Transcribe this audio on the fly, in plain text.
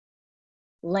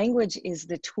language is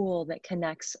the tool that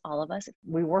connects all of us.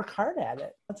 We work hard at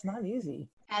it. That's not easy.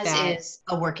 As is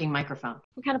a working microphone.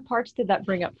 What kind of parts did that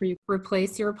bring up for you?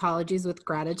 Replace your apologies with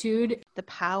gratitude. The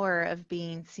power of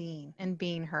being seen and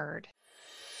being heard.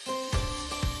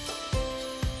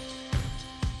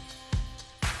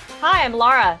 Hi, I'm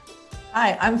Laura.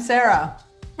 Hi, I'm Sarah.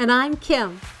 And I'm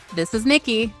Kim. This is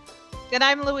Nikki. And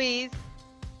I'm Louise.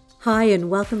 Hi, and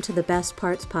welcome to the Best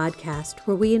Parts Podcast,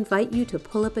 where we invite you to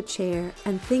pull up a chair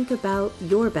and think about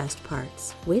your best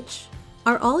parts, which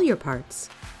are all your parts.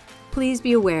 Please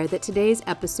be aware that today's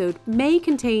episode may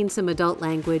contain some adult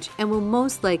language and will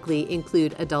most likely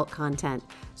include adult content,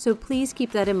 so please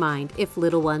keep that in mind if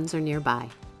little ones are nearby.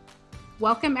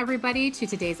 Welcome everybody to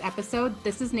today's episode.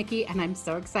 This is Nikki and I'm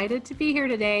so excited to be here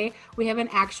today. We have an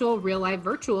actual real life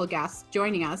virtual guest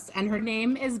joining us and her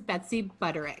name is Betsy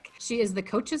Butterick. She is the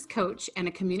coach's coach and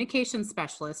a communication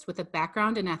specialist with a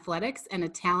background in athletics and a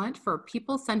talent for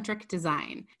people-centric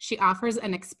design. She offers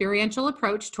an experiential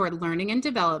approach toward learning and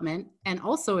development and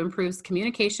also improves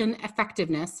communication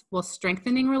effectiveness while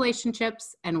strengthening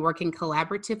relationships and working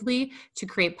collaboratively to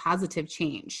create positive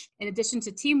change. In addition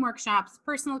to team workshops,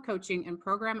 personal coaching, and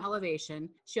program elevation,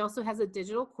 she also has a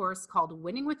digital course called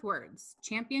Winning with Words,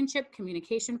 Championship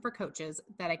Communication for Coaches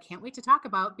that I can't wait to talk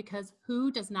about because who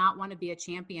does not want to be a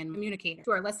champion communicator?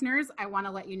 To our listeners, I want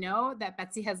to let you know that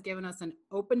Betsy has given us an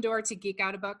open door to geek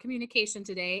out about communication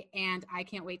today, and I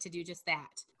can't wait to do just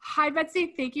that. Hi,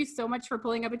 Betsy. Thank you so much for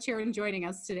pulling up a chair and joining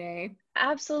us today.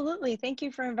 Absolutely. Thank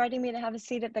you for inviting me to have a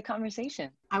seat at the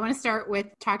conversation. I want to start with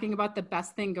talking about the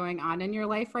best thing going on in your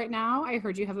life right now. I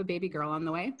heard you have a baby girl on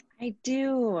the way. I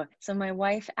do. So my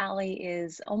wife, Allie,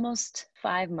 is almost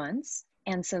 5 months.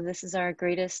 And so this is our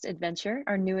greatest adventure,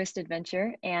 our newest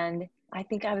adventure. And I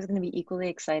think I was going to be equally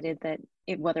excited that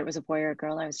whether it was a boy or a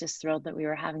girl, I was just thrilled that we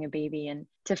were having a baby. And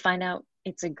to find out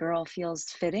it's a girl feels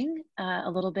fitting a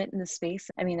little bit in the space.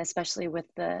 I mean, especially with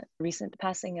the recent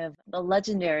passing of the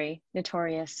legendary,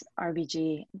 notorious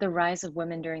RBG, the rise of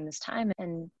women during this time,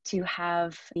 and to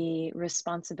have the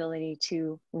responsibility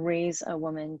to raise a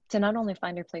woman to not only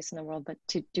find her place in the world, but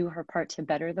to do her part to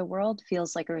better the world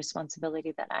feels like a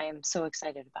responsibility that I am so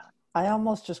excited about. I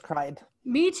almost just cried.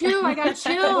 Me too. I got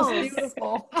chills. That was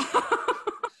beautiful.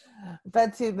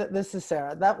 Betsy, this is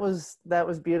Sarah. That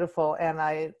was beautiful. And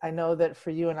I know that for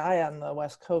you and I on the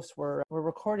West Coast, we're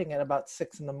recording at about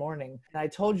 6 a.m. And I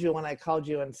told you when I called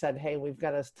you and said, hey, we've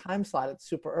got a time slot. It's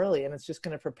super early and it's just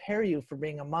going to prepare you for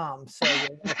being a mom. So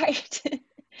Right.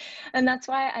 And that's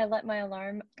why I let my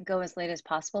alarm go as late as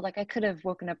possible. Like I could have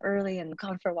woken up early and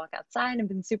gone for a walk outside and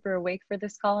been super awake for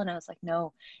this call. And I was like,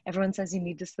 no, everyone says you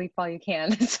need to sleep while you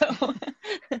can. So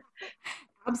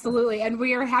Absolutely. And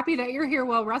we are happy that you're here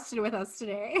well rested with us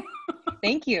today.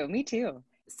 Thank you. Me too.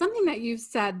 Something that you've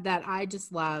said that I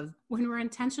just love, when we're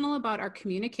intentional about our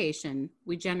communication,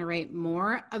 we generate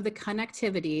more of the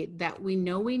connectivity that we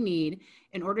know we need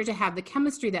in order to have the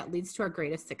chemistry that leads to our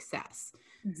greatest success.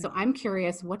 Mm-hmm. So I'm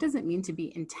curious, what does it mean to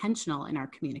be intentional in our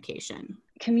communication?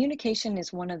 Communication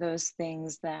is one of those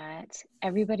things that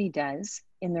everybody does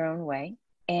in their own way.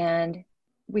 And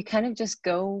we kind of just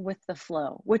go with the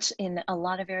flow, which in a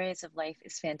lot of areas of life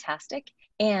is fantastic.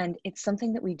 And it's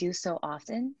something that we do so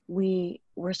often, we're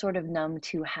sort of numb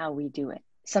to how we do it.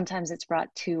 Sometimes it's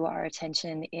brought to our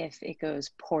attention if it goes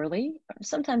poorly, or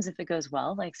sometimes if it goes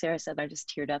well, like Sarah said, I just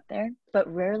teared up there.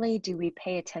 But rarely do we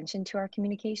pay attention to our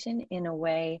communication in a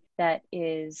way that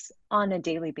is on a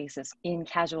daily basis in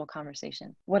casual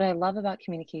conversation. What I love about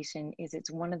communication is it's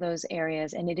one of those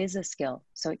areas, and it is a skill,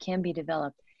 so it can be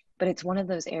developed. But it's one of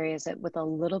those areas that with a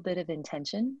little bit of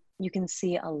intention, you can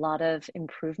see a lot of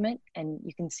improvement and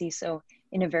you can see so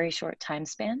in a very short time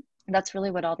span. That's really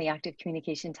what all the active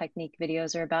communication technique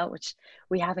videos are about, which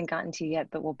we haven't gotten to yet,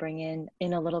 but we'll bring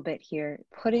in a little bit here,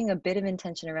 putting a bit of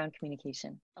intention around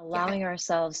communication, allowing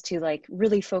ourselves to like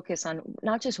really focus on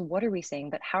not just what are we saying,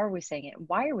 but how are we saying it?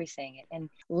 Why are we saying it? And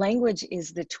language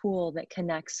is the tool that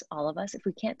connects all of us. If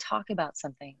we can't talk about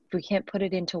something, if we can't put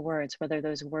it into words, whether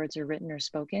those words are written or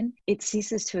spoken, it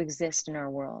ceases to exist in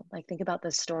our world. Like think about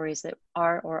the stories that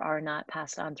are or are not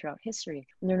passed on throughout history.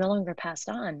 When they're no longer passed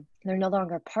on, they're no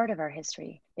longer part of our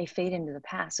history. They fade into the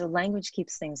past. So language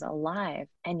keeps things alive.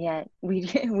 And yet we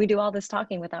do all this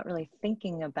talking without really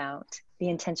thinking about the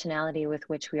intentionality with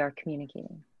which we are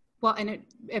communicating. Well, and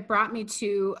it brought me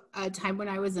to a time when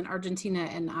I was in Argentina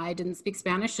and I didn't speak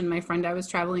Spanish and my friend I was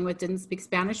traveling with didn't speak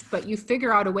Spanish, but you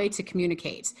figure out a way to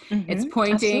communicate. It's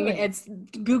pointing, absolutely. it's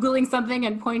Googling something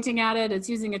and pointing at it. It's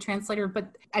using a translator.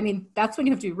 But I mean, that's when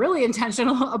you have to be really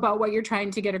intentional about what you're trying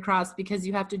to get across, because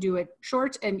you have to do it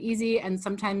short and easy and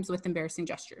sometimes with embarrassing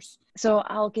gestures. So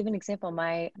I'll give an example.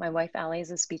 My wife, Allie,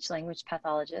 is a speech language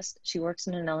pathologist. She works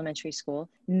in an elementary school.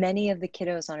 Many of the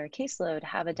kiddos on her caseload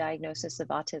have a diagnosis of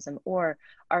autism or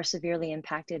are severely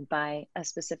impacted by a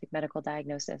specific medical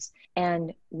diagnosis.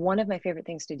 And one of my favorite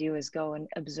things to do is go and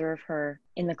observe her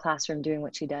in the classroom doing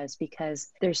what she does, because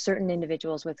there's certain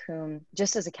individuals with whom,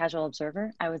 just as a casual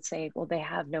observer, I would say, well, they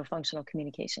have no functional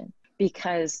communication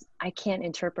because I can't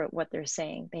interpret what they're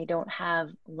saying. They don't have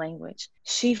language.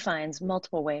 She finds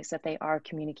multiple ways that they are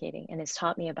communicating and has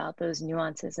taught me about those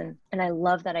nuances. And I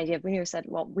love that idea. When you said,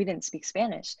 well, we didn't speak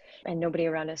Spanish and nobody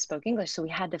around us spoke English, so we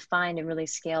had to find and really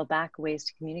scale back ways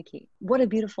to communicate. What a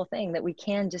beautiful thing that we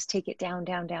can just take it down,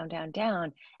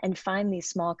 and find these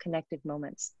small connected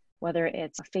moments, whether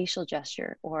it's a facial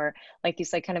gesture or, like you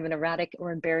said, kind of an erratic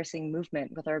or embarrassing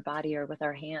movement with our body or with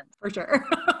our hands. For sure.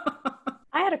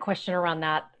 I had a question around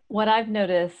that. What I've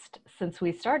noticed since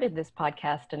we started this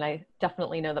podcast, and I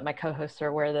definitely know that my co-hosts are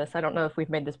aware of this, I don't know if we've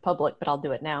made this public, but I'll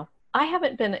do it now. I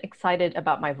haven't been excited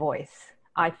about my voice.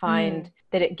 I find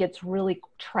that it gets really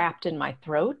trapped in my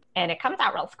throat and it comes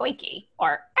out real squeaky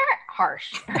or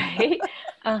harsh, right?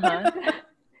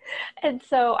 And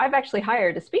so I've actually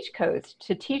hired a speech coach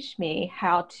to teach me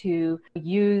how to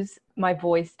use my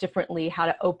voice differently, how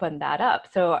to open that up.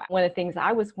 So one of the things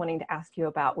I was wanting to ask you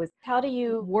about was, how do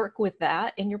you work with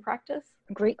that in your practice?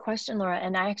 Great question, Laura.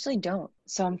 And I actually don't.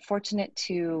 So I'm fortunate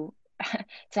to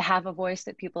have a voice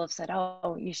that people have said,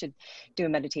 oh, you should do a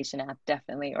meditation app,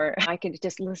 definitely. Or I could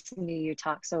just listen to you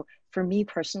talk. So for me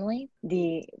personally,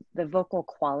 the vocal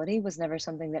quality was never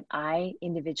something that I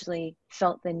individually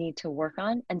felt the need to work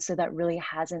on. And so that really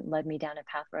hasn't led me down a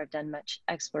path where I've done much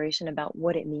exploration about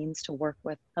what it means to work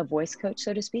with a voice coach,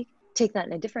 so to speak. Take that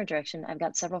in a different direction. I've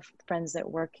got several friends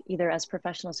that work either as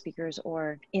professional speakers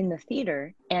or in the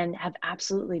theater and have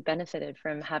absolutely benefited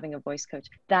from having a voice coach.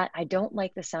 That I don't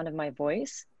like the sound of my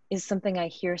voice is something I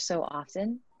hear so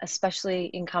often, especially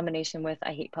in combination with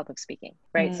I hate public speaking,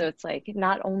 right? So it's like,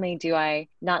 not only do I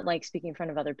not like speaking in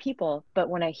front of other people, but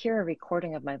when I hear a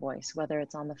recording of my voice, whether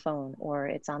it's on the phone or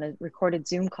it's on a recorded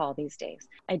Zoom call these days,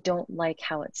 I don't like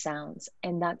how it sounds.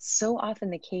 And that's so often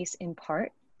the case in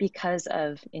part because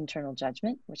of internal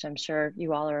judgment, which I'm sure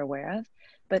you all are aware of,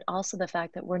 but also the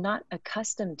fact that we're not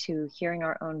accustomed to hearing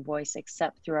our own voice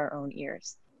except through our own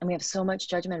ears. And we have so much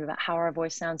judgment about how our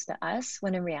voice sounds to us,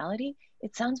 when in reality,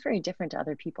 it sounds very different to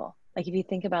other people. Like if you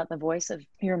think about the voice of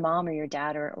your mom or your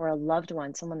dad or a loved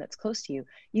one, someone that's close to you,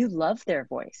 you love their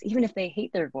voice, even if they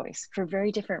hate their voice for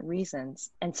very different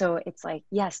reasons. And so it's like,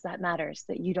 yes, that matters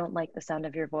that you don't like the sound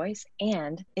of your voice.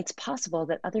 And it's possible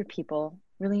that other people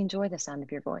really enjoy the sound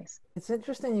of your voice. It's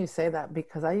interesting you say that,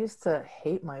 because I used to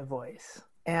hate my voice.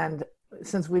 And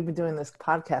since we've been doing this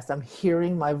podcast, I'm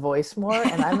hearing my voice more,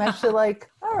 and I'm actually like,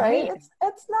 all right,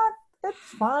 it's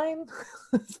fine.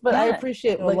 But I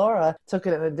appreciate when Laura took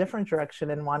it in a different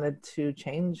direction and wanted to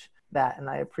change that. And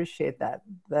I appreciate that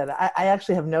I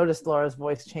actually have noticed Laura's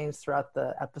voice change throughout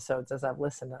the episodes as I've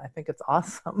listened. And I think it's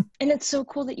awesome. And it's so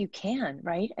cool that you can,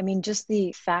 right? I mean, just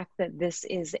the fact that this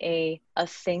is a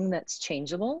thing that's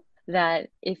changeable, that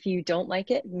if you don't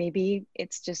like it, maybe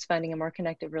it's just finding a more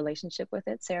connected relationship with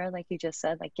it, Sarah, like you just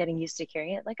said, like getting used to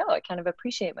hearing it, like, oh, I kind of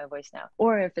appreciate my voice now.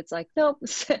 Or if it's like, nope,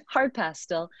 hard pass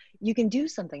still, you can do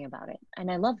something about it.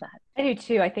 And I love that. I do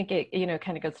too. I think it,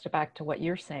 kind of goes back to what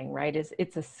you're saying, right?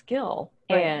 It's a skill,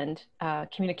 right? And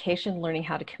communication, learning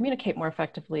how to communicate more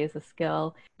effectively is a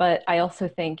skill. But I also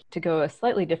think, to go a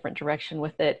slightly different direction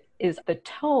with it, is the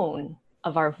tone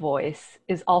of our voice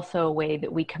is also a way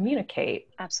that we communicate.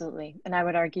 Absolutely. And I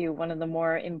would argue one of the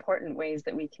more important ways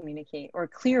that we communicate, or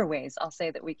clear ways, I'll say,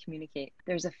 that we communicate.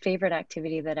 There's a favorite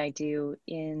activity that I do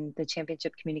in the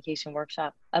Championship Communication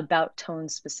Workshop about tone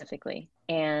specifically.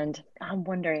 And I'm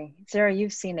wondering, Sarah,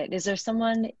 you've seen it. Is there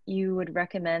someone you would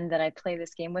recommend that I play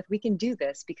this game with? We can do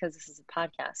this because this is a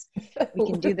podcast.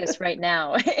 We can do this right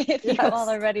now if you all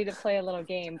are ready to play a little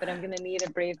game, but I'm going to need a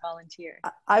brave volunteer.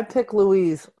 I pick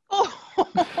Louise.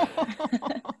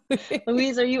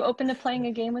 Louise, are you open to playing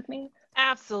a game with me?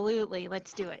 Absolutely.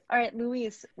 Let's do it. All right,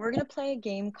 Louise, we're going to play a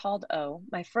game called O.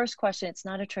 My first question, it's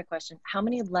not a trick question. How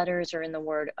many letters are in the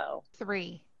word O?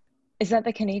 3. Is that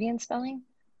the Canadian spelling?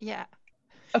 Yeah.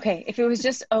 Okay, if it was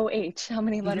just OH, how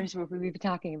many letters would we be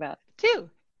talking about? 2.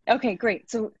 Okay,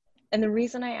 great. So And the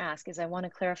reason I ask is I want to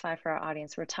clarify for our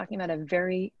audience, we're talking about a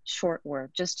very short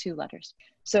word, just 2 letters.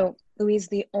 So Louise,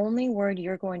 the only word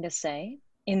you're going to say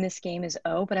in this game is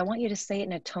O, but I want you to say it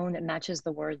in a tone that matches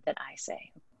the word that I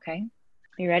say. Okay?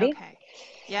 Are you ready? Okay.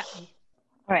 Yeah. All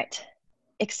right.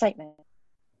 Excitement.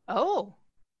 Oh.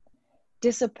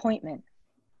 Disappointment.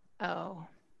 Oh.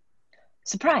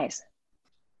 Surprise.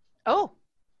 Oh.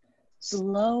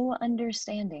 Slow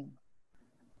understanding.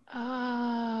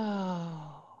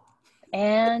 Oh.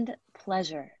 And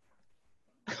pleasure.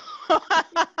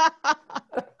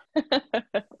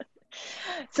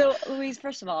 So Louise,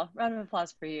 first of all, round of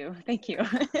applause for you. Thank you.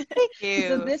 Thank you.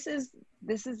 So this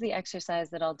is the exercise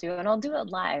that I'll do, and I'll do it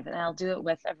live, and I'll do it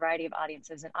with a variety of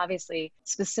audiences. And obviously,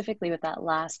 specifically with that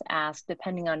last ask,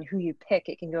 depending on who you pick,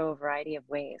 it can go a variety of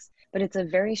ways. But it's a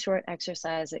very short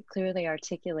exercise that clearly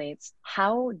articulates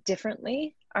how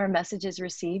differently our message is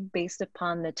received based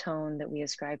upon the tone that we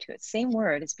ascribe to it. Same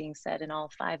word is being said in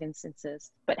all 5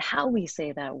 instances, but how we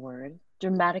say that word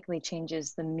dramatically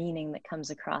changes the meaning that comes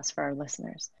across for our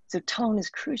listeners. So tone is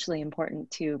crucially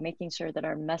important to making sure that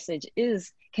our message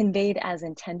is conveyed as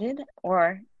intended,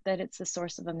 or that it's the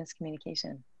source of a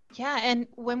miscommunication. Yeah. And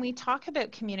when we talk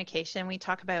about communication, we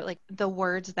talk about like the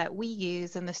words that we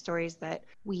use and the stories that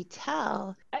we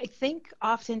tell. I think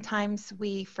oftentimes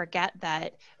we forget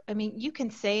that. I mean, you can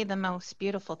say the most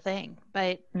beautiful thing,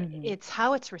 but it's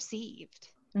how it's received.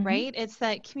 Right? It's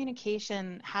that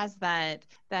communication has that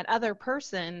other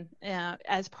person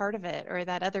as part of it, or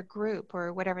that other group,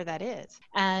 or whatever that is.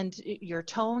 And your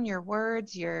tone, your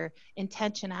words, your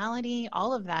intentionality,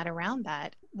 all of that around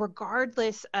that,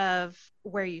 regardless of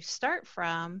where you start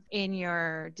from in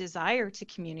your desire to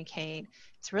communicate,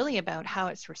 it's really about how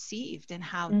it's received and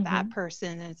how that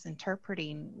person is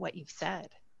interpreting what you've said.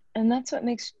 And that's what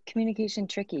makes communication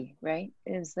tricky, right?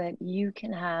 Is that you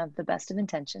can have the best of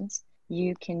intentions.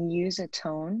 You can use a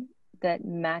tone that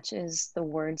matches the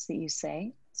words that you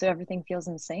say, so everything feels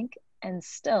in sync. And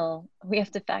still, we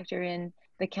have to factor in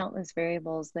the countless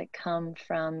variables that come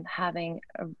from having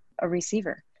a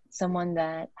receiver, someone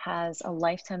that has a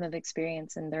lifetime of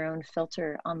experience and their own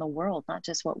filter on the world, not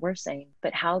just what we're saying,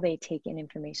 but how they take in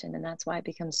information. And that's why it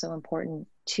becomes so important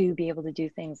to be able to do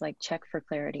things like check for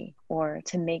clarity, or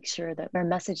to make sure that our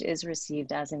message is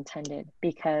received as intended,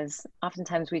 because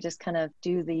oftentimes we just kind of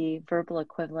do the verbal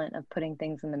equivalent of putting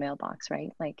things in the mailbox,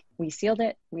 right? Like, we sealed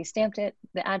it, we stamped it,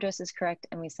 the address is correct,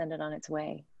 and we send it on its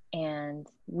way. And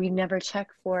we never check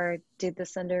for, did the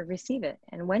sender receive it?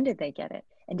 And when did they get it?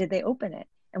 And did they open it?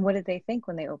 And what did they think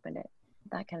when they opened it?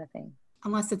 That kind of thing.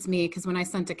 Unless it's me, because when I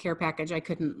sent a care package, I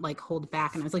couldn't like hold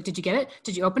back. And I was like, did you get it?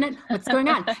 Did you open it? What's going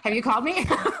on? Have you called me?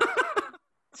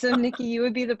 So Nikki, you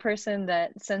would be the person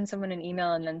that sends someone an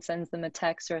email and then sends them a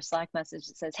text or a Slack message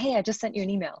that says, hey, I just sent you an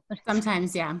email.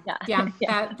 Sometimes, yeah.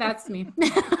 That's me.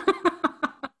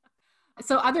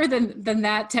 So other than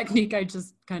that technique I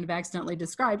just kind of accidentally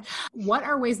described, what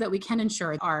are ways that we can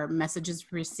ensure our message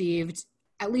is received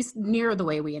at least near the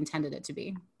way we intended it to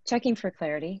be? Checking for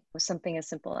clarity with something as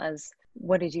simple as,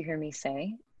 what did you hear me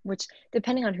say? Which,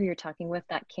 depending on who you're talking with,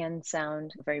 that can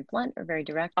sound very blunt or very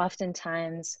direct.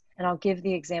 Oftentimes, and I'll give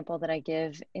the example that I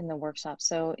give in the workshop.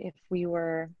 So if we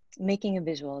were making a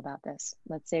visual about this,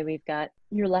 let's say we've got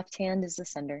your left hand is the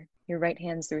sender, your right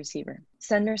hand's the receiver.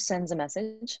 Sender sends a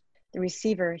message, the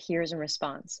receiver hears and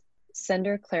responds.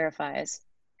 Sender clarifies,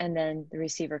 and then the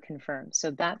receiver confirms.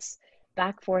 So that's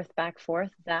back, forth.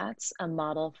 That's a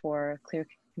model for clear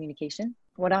communication.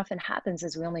 What often happens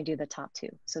is we only do the top 2.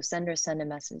 So sender send a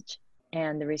message,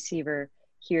 and the receiver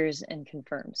hears and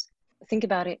confirms. Think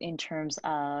about it in terms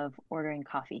of ordering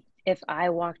coffee. If I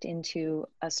walked into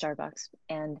a Starbucks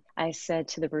and I said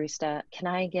to the barista, can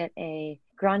I get a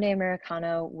grande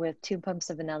Americano with 2 pumps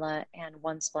of vanilla and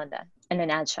 1 Splenda and an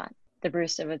ad shot? The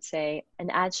barista would say, an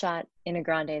ad shot in a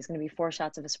grande is going to be 4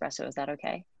 shots of espresso. Is that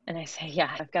okay? And I say,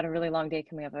 yeah, I've got a really long day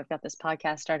coming up. I've got this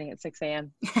podcast starting at 6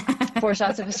 a.m. 4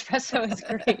 shots of espresso is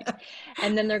great.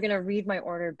 And then they're going to read my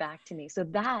order back to me. So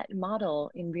that model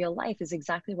in real life is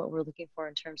exactly what we're looking for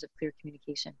in terms of clear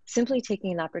communication. Simply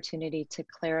taking an opportunity to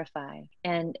clarify.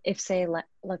 And if, say,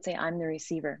 let's say I'm the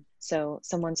receiver. So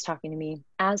someone's talking to me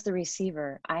as the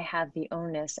receiver, I have the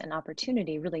onus and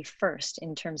opportunity really first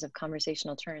in terms of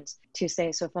conversational turns to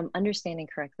say, so if I'm understanding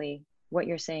correctly, what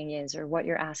you're saying is, or what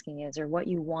you're asking is, or what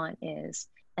you want is,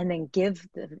 and then give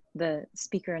the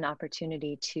speaker an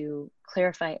opportunity to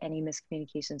clarify any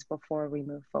miscommunications before we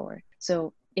move forward.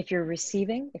 So if you're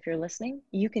receiving, if you're listening,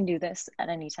 you can do this at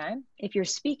any time. If you're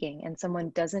speaking and someone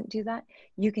doesn't do that,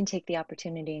 you can take the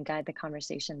opportunity and guide the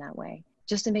conversation that way,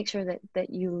 just to make sure that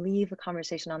you leave a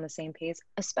conversation on the same page,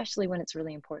 especially when it's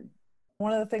really important.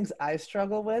 One of the things I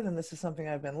struggle with, and this is something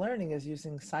I've been learning, is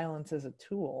using silence as a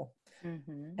tool.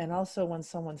 Mm-hmm. And also when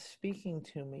someone's speaking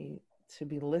to me, to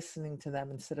be listening to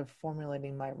them instead of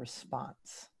formulating my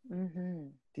response. Mm-hmm.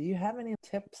 Do you have any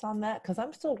tips on that? Because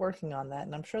I'm still working on that,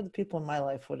 and I'm sure the people in my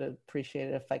life would appreciate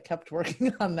it if I kept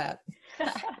working on that.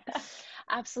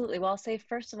 Absolutely. Well, I'll say,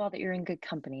 first of all, that you're in good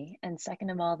company. And second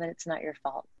of all, that it's not your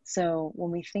fault. So when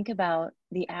we think about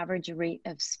the average rate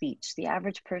of speech, the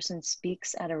average person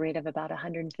speaks at a rate of about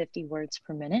 150 words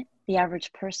per minute. The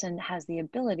average person has the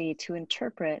ability to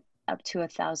interpret up to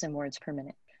 1,000 words per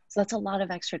minute. So that's a lot of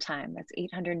extra time. That's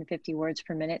 850 words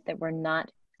per minute that we're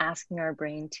not asking our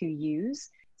brain to use.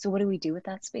 So what do we do with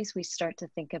that space? We start to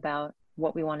think about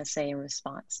what we want to say in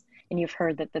response. And you've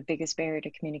heard that the biggest barrier to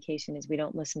communication is we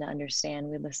don't listen to understand,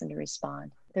 we listen to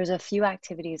respond. There's a few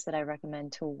activities that I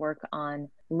recommend to work on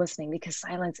listening, because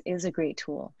silence is a great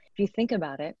tool. If you think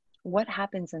about it, what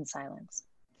happens in silence?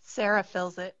 Sarah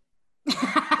fills it.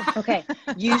 Okay,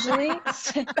 usually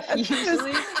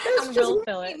someone will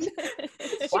fill it.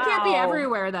 She can't be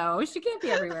everywhere, though. She can't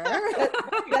be everywhere.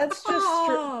 That's just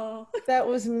true. That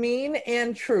was mean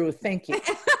and true. Thank you.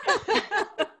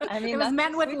 I mean, it was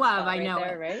meant with love. I know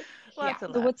there, it. right? Lots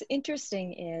of So love. what's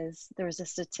interesting is there's a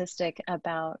statistic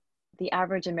about the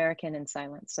average American in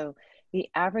silence. So the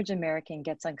average American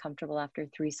gets uncomfortable after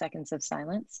 3 seconds of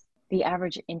silence. The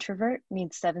average introvert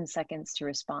needs 7 seconds to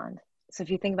respond. So if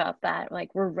you think about that,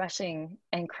 like, we're rushing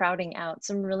and crowding out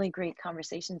some really great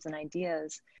conversations and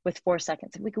ideas with 4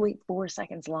 seconds. If we could wait 4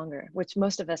 seconds longer, which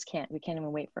most of us can't, we can't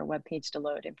even wait for a web page to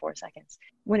load in 4 seconds.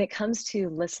 When it comes to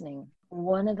listening,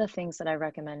 one of the things that I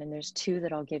recommend, and there's two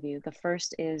that I'll give you. The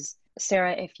first is,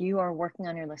 Sarah, if you are working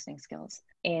on your listening skills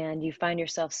and you find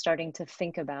yourself starting to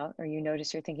think about, or you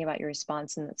notice you're thinking about your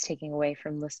response and that's taking away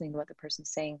from listening to what the person's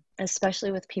saying,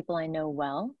 especially with people I know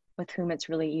well, with whom it's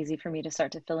really easy for me to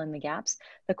start to fill in the gaps,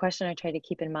 the question I try to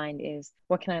keep in mind is,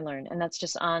 what can I learn? And that's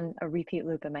just on a repeat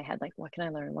loop in my head. Like, what can I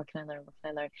learn? What can I learn? What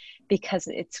can I learn? Because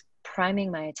it's priming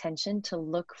my attention to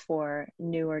look for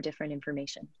new or different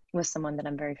information with someone that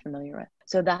I'm very familiar with.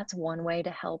 So that's one way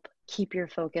to help keep your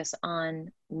focus on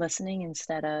listening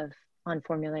instead of on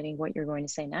formulating what you're going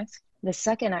to say next. The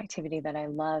second activity that I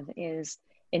love is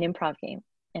an improv game,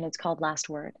 and it's called Last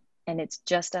Word. And it's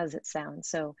just as it sounds.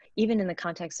 So even in the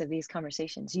context of these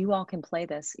conversations, you all can play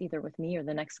this either with me or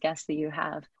the next guest that you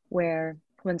have, where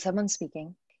when someone's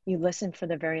speaking, you listen for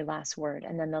the very last word.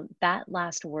 And then that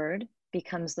last word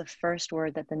becomes the first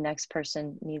word that the next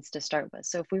person needs to start with.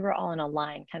 So if we were all in a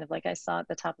line, kind of like I saw at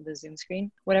the top of the Zoom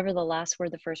screen, whatever the last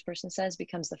word the first person says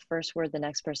becomes the first word the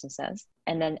next person says.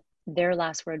 And then their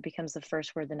last word becomes the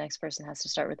first word the next person has to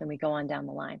start with. And we go on down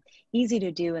the line. Easy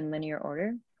to do in linear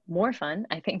order. More fun,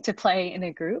 I think, to play in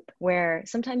a group where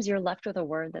sometimes you're left with a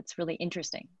word that's really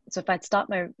interesting. So if I'd stop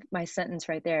my sentence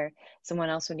right there, someone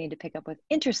else would need to pick up with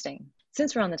interesting.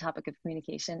 Since we're on the topic of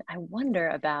communication, I wonder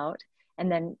about, and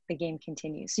then the game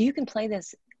continues. So you can play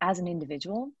this as an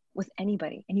individual with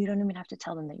anybody, and you don't even have to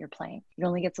tell them that you're playing. It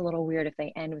only gets a little weird if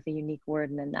they end with a unique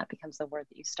word and then that becomes the word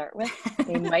that you start with.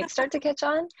 They might start to catch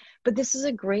on, but this is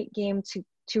a great game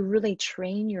to really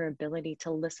train your ability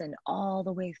to listen all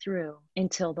the way through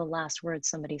until the last word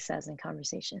somebody says in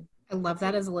conversation. I love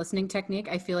that as a listening technique.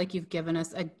 I feel like you've given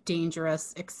us a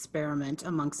dangerous experiment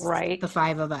amongst the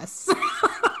five of us.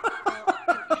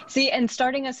 See, and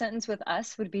starting a sentence with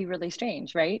us would be really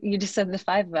strange, right? You just said the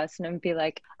five of us, and it would be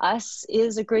like, us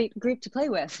is a great group to play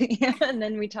with. And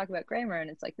then we talk about grammar, and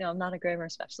it's like, no, I'm not a grammar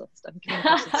specialist. I'm a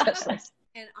communication specialist.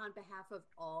 And on behalf of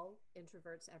all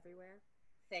introverts everywhere,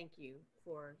 thank you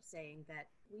for saying that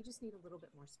we just need a little bit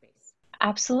more space.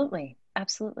 Absolutely.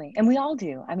 Absolutely. And we all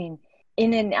do. I mean,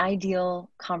 in an ideal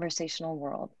conversational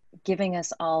world, giving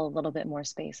us all a little bit more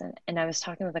space. And I was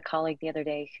talking with a colleague the other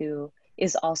day who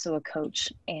is also a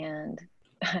coach, and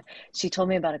she told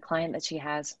me about a client that she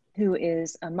has who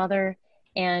is a mother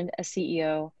and a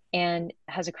CEO and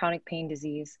has a chronic pain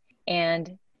disease.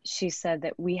 And she said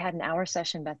that we had an hour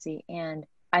session, Betsy, and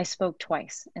I spoke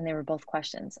twice, and they were both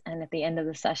questions. And at the end of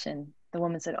the session, the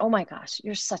woman said, "Oh my gosh,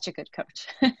 you're such a good coach."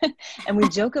 And we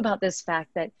joke about this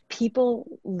fact that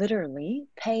people literally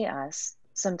pay us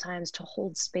sometimes to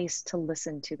hold space to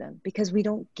listen to them, because we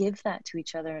don't give that to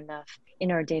each other enough in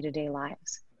our day-to-day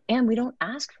lives. And we don't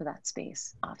ask for that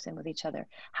space often with each other.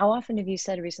 How often have you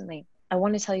said recently, "I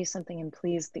want to tell you something, and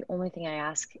please, the only thing I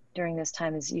ask during this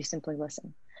time is you simply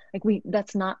listen"? Like,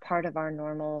 that's not part of our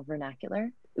normal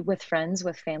vernacular with friends,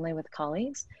 with family, with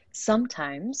colleagues.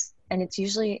 Sometimes, and it's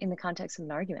usually in the context of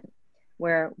an argument,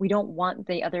 where we don't want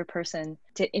the other person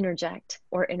to interject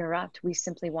or interrupt. We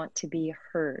simply want to be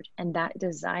heard. And that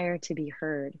desire to be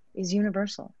heard is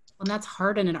universal. And that's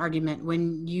hard in an argument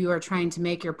when you are trying to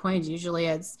make your point. Usually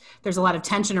there's a lot of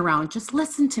tension around, just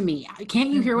listen to me. Can't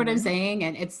you hear what I'm saying?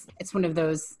 And it's one of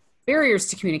those barriers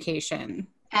to communication.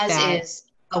 As is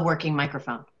a working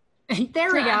microphone.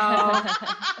 There we go.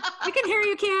 We can hear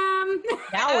you, Kim.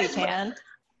 Now we can.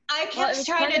 I kept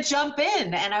trying to jump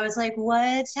in and I was like,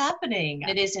 what's happening?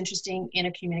 It is interesting in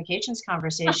a communications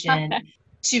conversation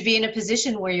to be in a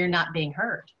position where you're not being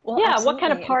heard. Well, yeah. Absolutely.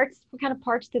 What kind of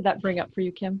parts did that bring up for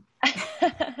you, Kim?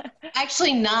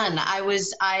 Actually, none.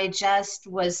 I just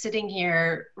was sitting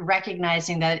here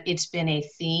recognizing that it's been a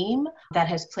theme that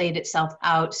has played itself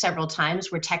out several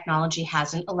times where technology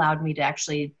hasn't allowed me to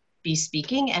actually be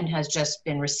speaking and has just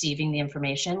been receiving the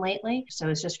information lately. So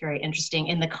it's just very interesting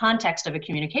in the context of a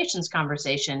communications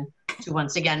conversation to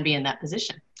once again be in that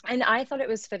position. And I thought it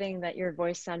was fitting that your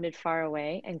voice sounded far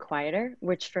away and quieter,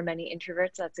 which for many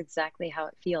introverts, that's exactly how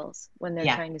it feels when they're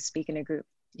trying to speak in a group.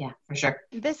 Yeah, for sure.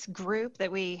 This group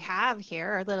that we have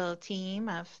here, our little team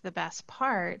of the best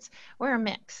parts, we're a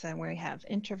mix. And we have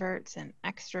introverts and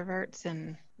extroverts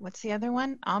and what's the other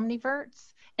one?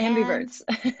 Omniverts? Ambiverts.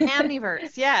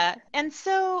 Ambiverts, yeah. And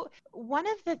so one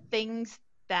of the things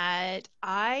that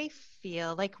I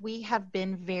feel like we have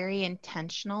been very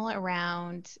intentional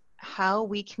around how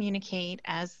we communicate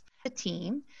as a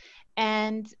team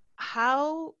and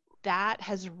how that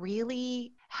has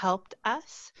really helped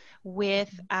us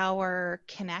with our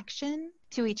connection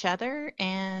to each other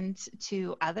and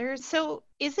to others. So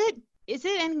is it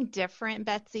any different,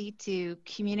 Betsy, to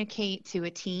communicate to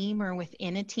a team or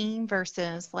within a team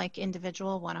versus like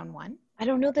individual one-on-one? I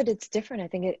don't know that it's different. I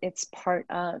think it's part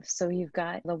of. So you've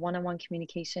got the one-on-one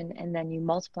communication and then you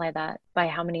multiply that by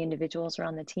how many individuals are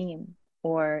on the team.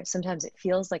 Or sometimes it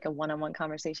feels like a one-on-one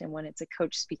conversation when it's a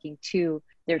coach speaking to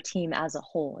their team as a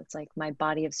whole. It's like my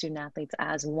body of student athletes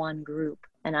as one group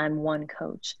and I'm one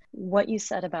coach. What you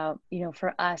said about,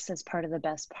 for us as part of the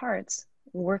best parts,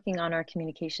 working on our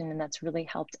communication, and that's really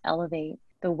helped elevate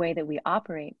the way that we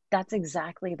operate. That's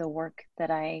exactly the work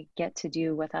that I get to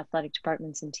do with athletic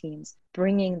departments and teams,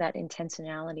 bringing that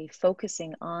intentionality,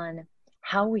 focusing on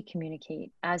how we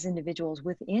communicate as individuals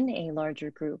within a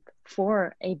larger group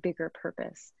for a bigger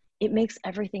purpose. It makes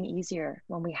everything easier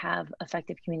when we have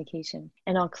effective communication.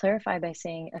 And I'll clarify by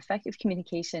saying effective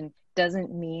communication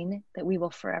doesn't mean that we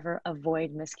will forever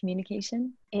avoid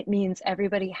miscommunication. It means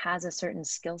everybody has a certain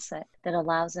skill set that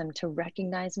allows them to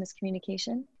recognize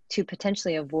miscommunication, to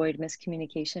potentially avoid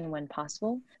miscommunication when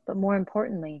possible, but more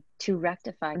importantly, to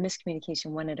rectify miscommunication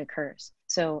when it occurs.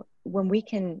 So when we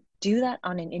can do that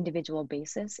on an individual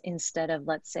basis, instead of,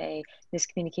 let's say,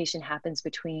 miscommunication happens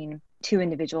between two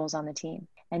individuals on the team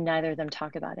and neither of them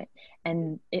talk about it,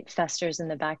 and it festers in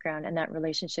the background and that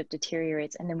relationship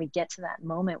deteriorates. And then we get to that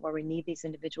moment where we need these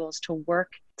individuals to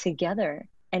work together.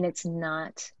 And it's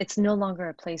no longer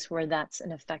a place where that's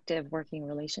an effective working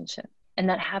relationship. And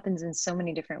that happens in so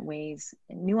many different ways,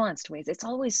 in nuanced ways. It's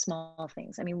always small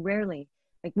things. I mean, rarely,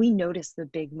 like we notice the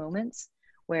big moments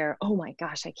where, oh my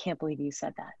gosh, I can't believe you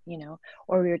said that,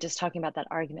 or we were just talking about that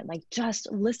argument, like,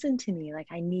 just listen to me. Like,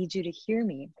 I need you to hear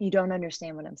me. You don't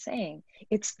understand what I'm saying.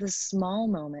 It's the small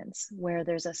moments where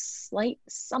there's a slight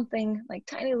something, like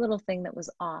tiny little thing that was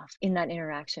off in that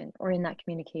interaction or in that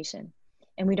communication.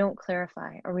 And we don't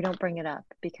clarify or we don't bring it up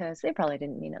because they probably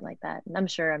didn't mean it like that. And I'm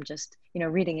sure I'm just,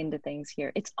 reading into things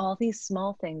here. It's all these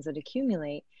small things that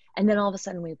accumulate. And then all of a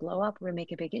sudden we blow up, we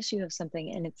make a big issue of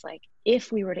something. And it's like,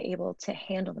 if we were to able to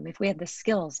handle them, if we had the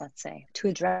skills, let's say, to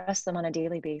address them on a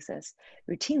daily basis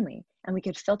routinely, and we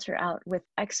could filter out with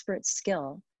expert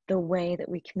skill the way that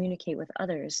we communicate with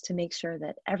others to make sure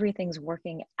that everything's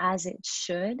working as it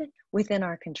should within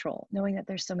our control, knowing that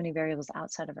there's so many variables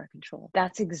outside of our control.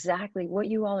 That's exactly what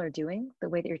you all are doing. The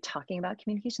way that you're talking about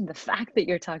communication, the fact that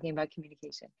you're talking about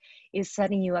communication is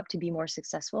setting you up to be more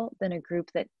successful than a group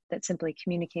that simply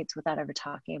communicates without ever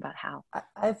talking about how.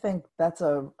 I think that's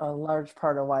a large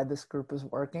part of why this group is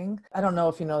working. I don't know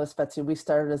if you know this, Betsy, we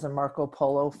started as a Marco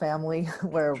Polo family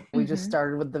where we just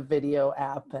started with the video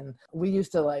app, and we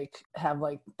used to have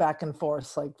back and forth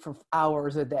for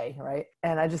hours a day, right?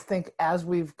 And I just think as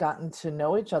we've gotten to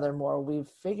know each other more, we've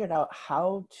figured out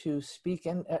how to speak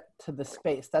into the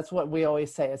space. That's what we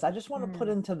always say is, I just want to put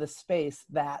into the space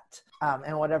that,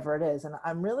 and whatever it is. And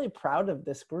I'm really proud of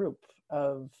this group,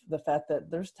 of the fact that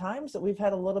there's times that we've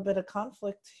had a little bit of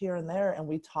conflict here and there, and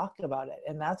we talk about it.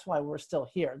 And that's why we're still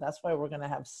here. That's why we're going to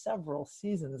have several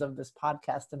seasons of this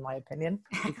podcast, in my opinion,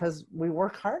 because we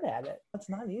work hard at it. It's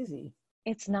not easy.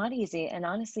 It's not easy. And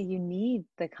honestly, you need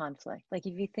the conflict. Like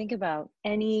if you think about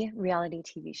any reality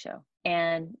TV show,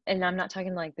 and I'm not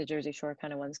talking like the Jersey Shore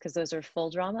kind of ones, because those are full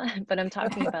drama, but I'm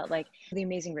talking about like The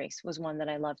Amazing Race was one that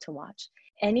I love to watch.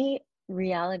 Any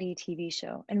reality TV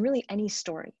show, and really any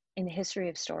story in the history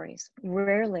of stories,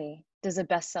 rarely does a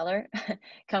bestseller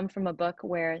come from a book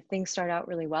where things start out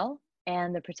really well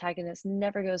and the protagonist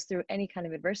never goes through any kind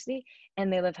of adversity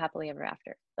and they live happily ever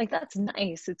after. Like that's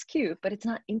nice, it's cute, but it's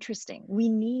not interesting. We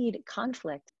need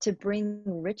conflict to bring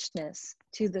richness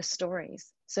to the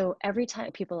stories. So every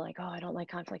time people are like, oh, I don't like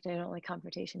conflict, I don't like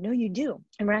confrontation. No, you do.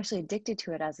 And we're actually addicted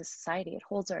to it as a society. It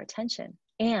holds our attention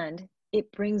and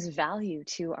it brings value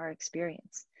to our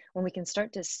experience. When we can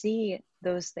start to see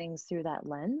those things through that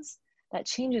lens, that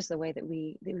changes the way that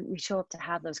we show up to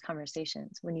have those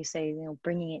conversations. When you say,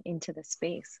 bringing it into the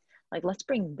space, like let's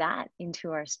bring that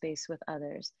into our space with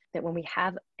others, that when we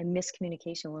have a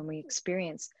miscommunication, when we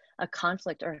experience a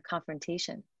conflict or a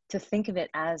confrontation, to think of it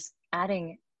as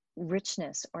adding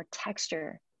richness or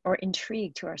texture or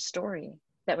intrigue to our story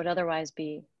that would otherwise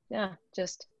be,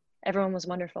 just everyone was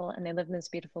wonderful and they lived in this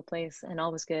beautiful place and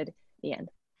all was good, the end.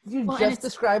 You just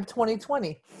described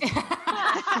 2020.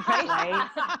 Right?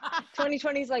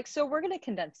 2020 is like, so we're going to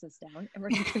condense this down and we're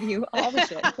going to give you all the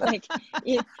shit.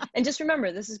 And just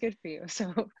remember, this is good for you.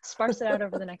 So sparse it out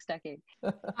over the next decade.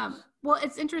 Well,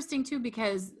 it's interesting too,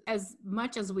 because as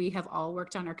much as we have all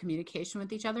worked on our communication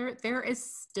with each other, there is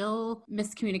still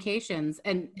miscommunications.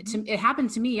 And it happened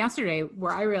to me yesterday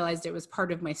where I realized it was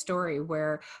part of my story,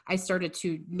 where I started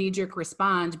to knee-jerk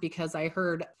respond because I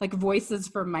heard like voices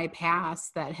from my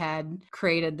past that had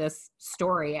created this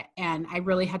story. And I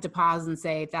really had to pause and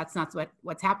say, that's not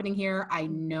what's happening here. I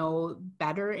know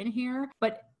better in here,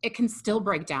 but it can still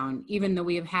break down, even though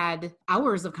we have had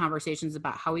hours of conversations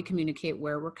about how we communicate,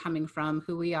 where we're coming from,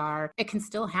 who we are. It can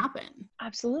still happen.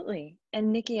 Absolutely.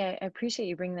 And Nikki, I appreciate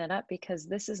you bringing that up, because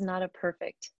this is not a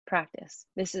perfect practice.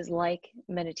 This is like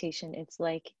meditation. It's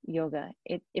like yoga.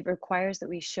 It requires that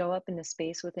we show up in the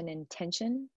space with an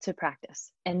intention to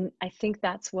practice. And I think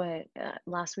that's what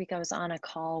last week I was on a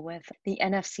call with the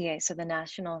NFCA, so the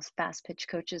National Fast Pitch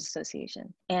Coaches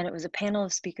Association. And it was a panel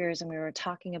of speakers, and we were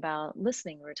talking about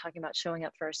listening. We were talking about showing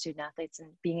up for our student athletes and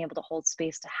being able to hold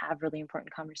space to have really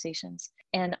important conversations.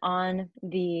 And on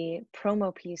the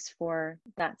promo piece for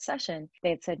that session, they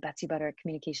had said Betsy Butterick,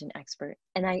 communication expert.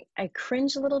 And I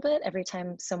cringe a little bit every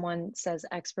time someone says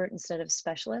expert instead of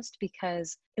specialist,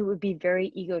 because it would be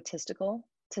very egotistical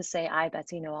to say, I,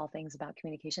 Betsy, know all things about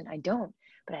communication. I don't,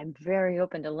 but I'm very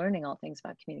open to learning all things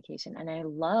about communication. And I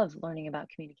love learning about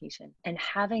communication and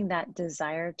having that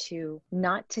desire to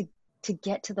not to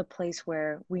get to the place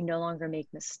where we no longer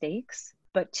make mistakes,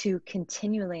 but to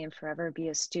continually and forever be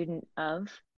a student of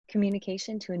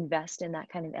communication, to invest in that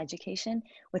kind of education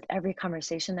with every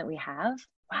conversation that we have.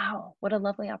 Wow, what a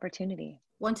lovely opportunity.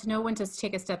 Want to know when to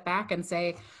take a step back and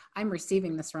say, I'm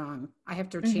receiving this wrong. I have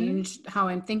to change how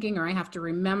I'm thinking, or I have to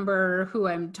remember who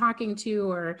I'm talking to,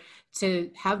 or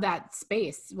to have that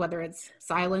space, whether it's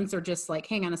silence or just like,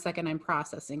 hang on a second, I'm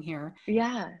processing here.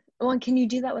 Yeah. Well, and can you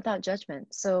do that without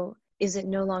judgment? So is it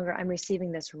no longer, I'm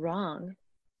receiving this wrong,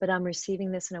 but I'm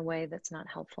receiving this in a way that's not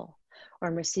helpful, or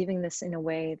I'm receiving this in a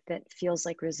way that feels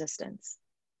like resistance.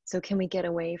 So can we get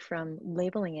away from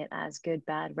labeling it as good,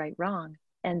 bad, right, wrong,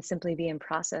 and simply be in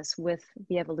process with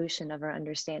the evolution of our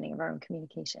understanding of our own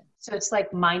communication? So it's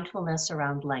like mindfulness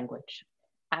around language.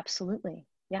 Absolutely.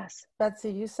 Yes.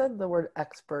 Betsy, you said the word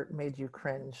expert made you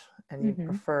cringe, and you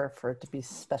prefer for it to be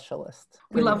specialist.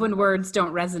 We love when words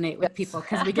don't resonate with people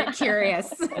because we get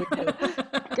curious.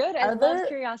 Good. I love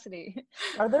curiosity.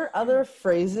 Are there other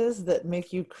phrases that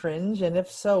make you cringe? And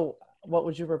if so, what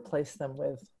would you replace them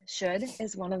with? Should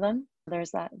is one of them.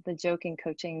 There's the joke in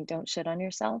coaching, don't shit on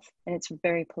yourself. And it's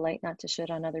very polite not to shit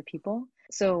on other people.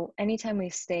 So anytime we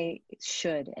say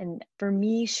should, and for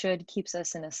me, should keeps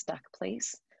us in a stuck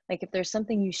place. Like if there's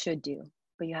something you should do,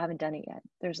 but you haven't done it yet,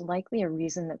 there's likely a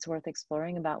reason that's worth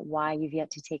exploring about why you've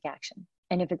yet to take action.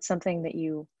 And if it's something that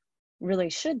you really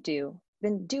should do,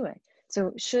 then do it.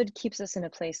 So should keeps us in a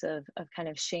place of kind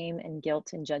of shame and guilt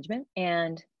and judgment.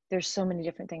 And there's so many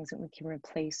different things that we can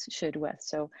replace should with.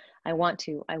 So I want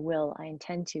to, I will, I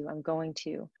intend to, I'm going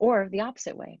to, or the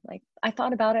opposite way. Like I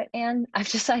thought about it and I've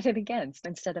decided against,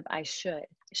 instead of I should.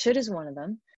 Should is one of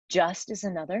them. Just is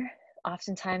another.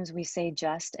 Oftentimes we say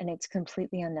just and it's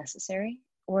completely unnecessary,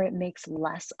 or it makes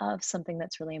less of something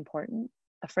that's really important.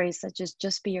 A phrase such as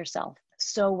just be yourself.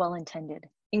 So well intended,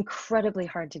 incredibly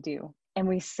hard to do. And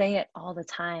we say it all the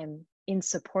time in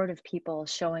support of people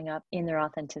showing up in their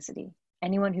authenticity.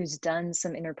 Anyone who's done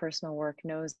some interpersonal work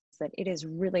knows that it is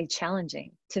really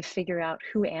challenging to figure out,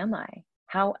 who am I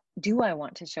How do I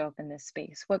want to show up in this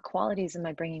space? What qualities am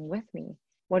I bringing with me?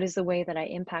 What is the way that I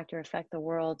impact or affect the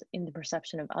world in the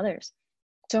perception of others?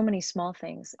 So many small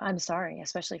things. I'm sorry,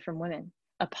 especially from women.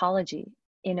 Apology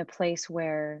in a place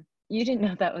where you didn't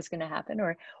know that was going to happen,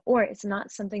 or it's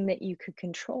not something that you could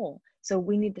control. So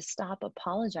we need to stop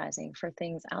apologizing for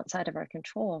things outside of our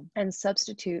control and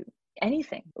substitute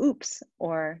anything. Oops,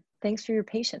 or thanks for your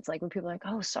patience. Like when people are like,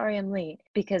 oh, sorry, I'm late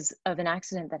because of an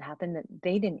accident that happened that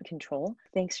they didn't control.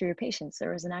 Thanks for your patience.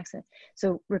 There was an accident.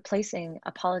 So replacing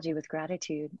apology with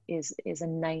gratitude is a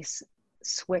nice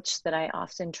switch that I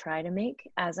often try to make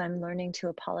as I'm learning to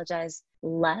apologize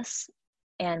less.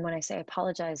 And when I say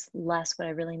apologize less, what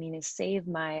I really mean is save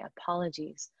my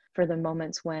apologies for the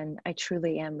moments when I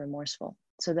truly am remorseful,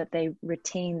 so that they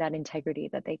retain that integrity,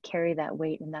 that they carry that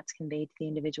weight, and that's conveyed to the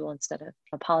individual instead of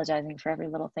apologizing for every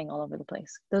little thing all over the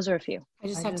place. Those are a few. I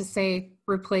just have to say,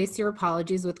 replace your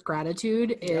apologies with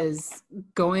gratitude is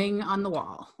going on the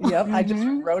wall. Yep. I just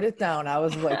wrote it down. I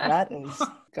was like, that is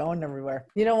going everywhere.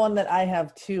 You know, one that I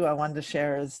have too, I wanted to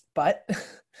share is but.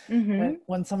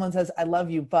 When someone says, I love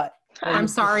you, but. I'm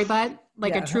sorry, but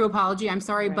like a true apology. I'm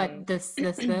sorry, but this.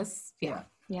 Yeah.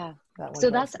 Yeah. That So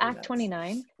that's Act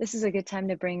 29. This is a good time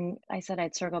to bring, I said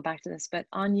I'd circle back to this, but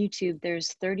on YouTube,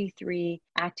 there's 33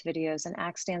 ACT videos, and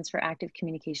ACT stands for Active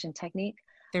Communication Technique.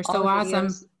 They're so awesome.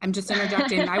 I'm just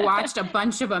interjecting. I watched a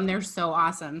bunch of them. They're so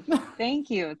awesome. Thank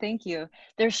you. Thank you.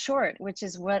 They're short, which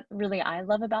is what really I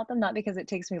love about them, not because it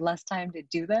takes me less time to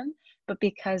do them, but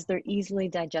because they're easily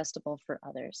digestible for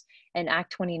others. And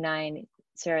Act 29,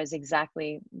 Sarah, is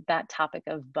exactly that topic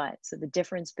of but. So the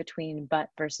difference between but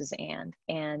versus and.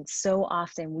 And so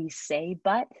often we say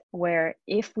but, where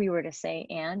if we were to say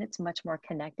and, it's much more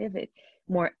connective. It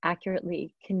more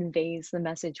accurately conveys the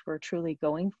message we're truly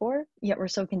going for, yet we're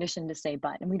so conditioned to say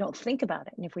but, and we don't think about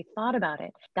it. And if we thought about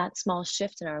it, that small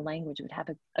shift in our language would have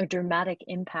a dramatic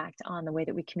impact on the way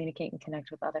that we communicate and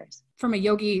connect with others. From a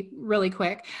yogi, really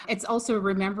quick, it's also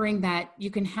remembering that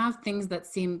you can have things that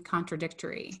seem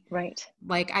contradictory. Right.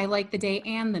 Like I like the day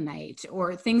and the night,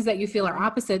 or things that you feel are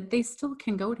opposite, they still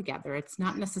can go together. It's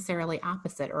not necessarily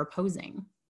opposite or opposing.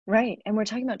 Right. And we're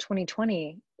talking about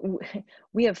 2020.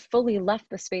 We have fully left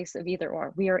the space of either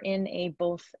or. We are in a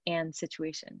both and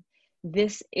situation.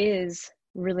 This is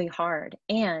really hard.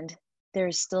 And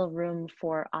there's still room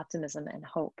for optimism and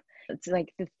hope. It's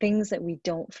like the things that we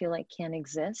don't feel like can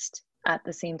exist at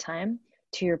the same time,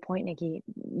 to your point, Nikki,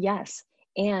 yes,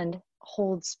 and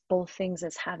holds both things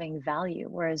as having value,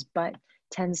 whereas but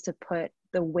tends to put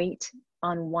the weight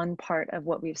on one part of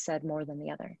what we've said more than the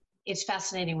other. It's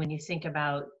fascinating when you think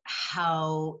about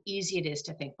how easy it is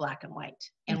to think black and white.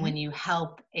 And when you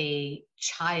help a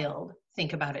child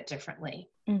think about it differently.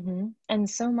 And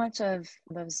so much of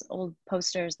those old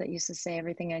posters that used to say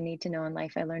everything I need to know in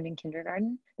life I learned in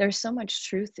kindergarten, there's so much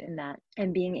truth in that.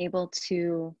 And being able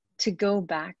to go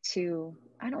back to,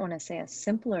 I don't want to say a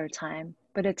simpler time,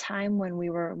 but a time when we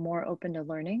were more open to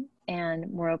learning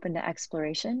and more open to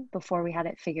exploration before we had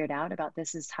it figured out about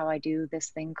this is how I do this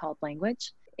thing called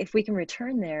language. If we can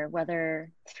return there,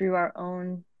 whether through our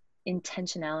own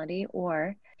intentionality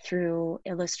or through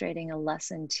illustrating a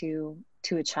lesson to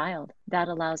a child, that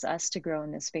allows us to grow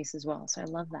in this space as well. So I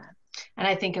love that. And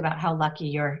I think about how lucky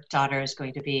your daughter is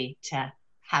going to be to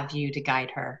have you to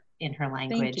guide her in her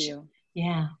language. Thank you.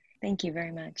 Yeah. Thank you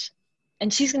very much.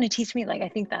 And she's going to teach me, like, I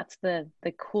think that's the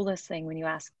coolest thing when you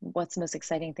ask what's the most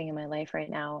exciting thing in my life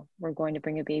right now. We're going to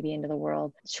bring a baby into the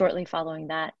world. Shortly following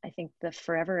that, I think the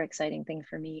forever exciting thing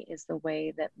for me is the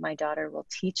way that my daughter will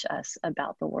teach us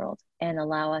about the world and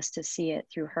allow us to see it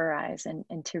through her eyes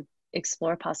and to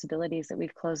explore possibilities that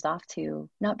we've closed off to,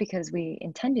 not because we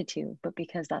intended to, but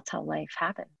because that's how life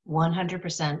happened.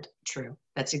 100% true.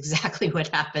 That's exactly what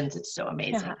happens. It's so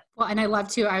amazing. Yeah. Well, and I love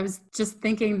too, I was just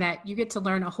thinking that you get to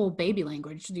learn a whole baby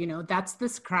language, you know, that's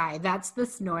this cry, that's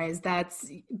this noise,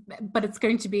 but it's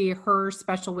going to be her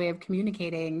special way of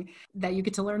communicating that you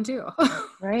get to learn too.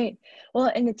 Right.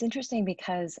 Well, and it's interesting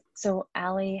because, so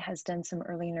Allie has done some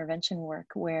early intervention work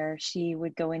where she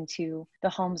would go into the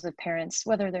homes of parents,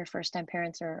 whether they're first-time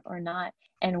parents or not,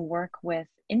 and work with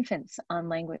infants on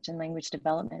language and language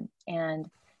development. And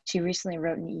she recently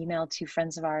wrote an email to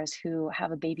friends of ours who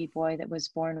have a baby boy that was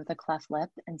born with a cleft lip.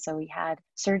 And so he had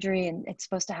surgery, and it's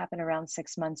supposed to happen around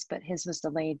 6 months, but his was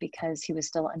delayed because he was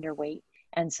still underweight.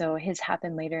 And so his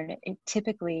happened later, and it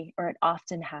typically, or it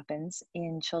often happens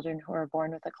in children who are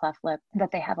born with a cleft lip,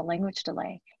 that they have a language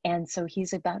delay. And so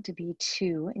he's about to be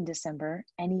 2 in December,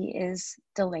 and he is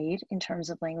delayed in terms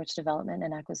of language development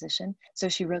and acquisition. So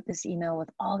she wrote this email with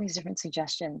all these different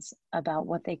suggestions about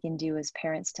what they can do as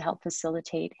parents to help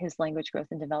facilitate his language growth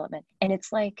and development. And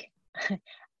it's like,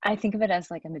 I think of it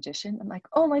as like a magician. I'm like,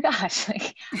 oh my gosh,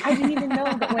 like I didn't even know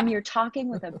that when you're talking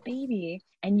with a baby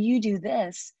and you do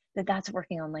this, that's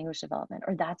working on language development,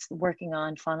 or that's working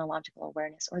on phonological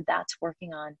awareness, or that's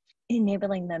working on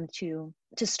enabling them to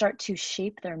start to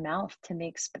shape their mouth to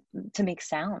make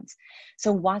sounds.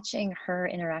 So watching her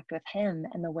interact with him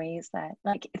and the ways that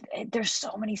like there's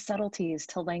so many subtleties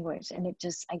to language, and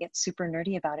I get super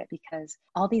nerdy about it, because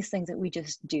all these things that we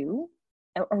just do,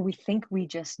 or we think we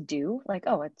just do, like,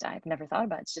 oh, I've never thought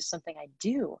about it, it's just something I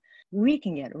do. We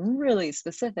can get really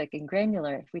specific and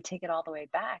granular if we take it all the way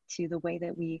back to the way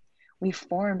that we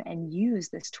form and use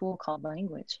this tool called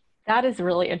language. That is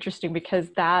really interesting, because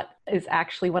that is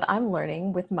actually what I'm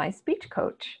learning with my speech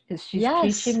coach. Is she's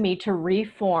teaching me to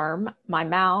reform my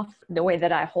mouth, the way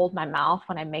that I hold my mouth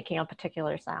when I'm making a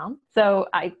particular sound. So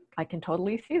I can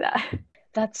totally see that.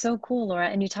 That's so cool, Laura.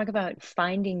 And you talk about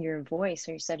finding your voice,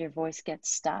 or you said your voice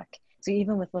gets stuck. So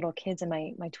even with little kids, and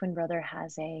my twin brother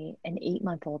has an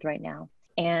 8-month-old right now,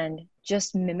 and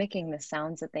just mimicking the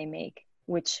sounds that they make,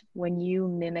 which when you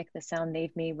mimic the sound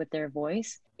they've made with their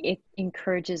voice, it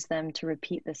encourages them to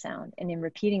repeat the sound. And in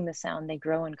repeating the sound, they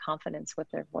grow in confidence with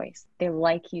their voice. They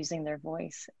like using their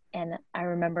voice. And I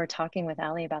remember talking with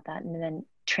Allie about that, and then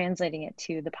translating it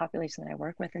to the population that I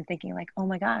work with, and thinking like, oh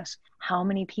my gosh, how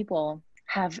many people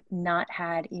have not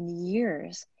had in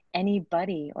years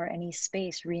anybody or any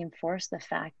space reinforce the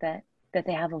fact that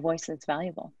they have a voice that's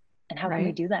valuable, and how can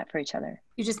we do that for each other?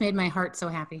 You just made my heart so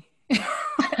happy.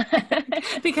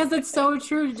 Because it's so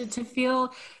true to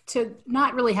feel, to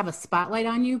not really have a spotlight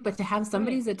on you, but to have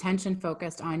somebody's attention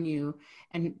focused on you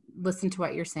and listen to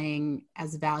what you're saying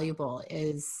as valuable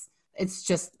it's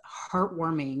just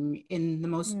heartwarming in the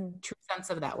most true sense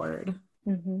of that word.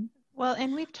 Mm-hmm. Well,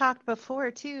 and we've talked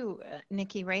before too,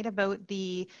 Nikki, right, about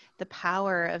the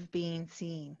power of being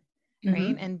seen,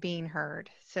 right, and being heard.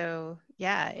 So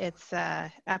yeah, it's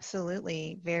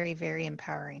absolutely very, very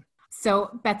empowering.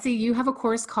 So Betsy, you have a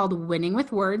course called Winning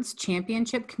with Words,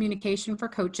 Championship Communication for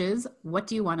Coaches. What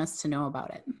do you want us to know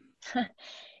about it?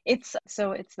 It's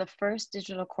the first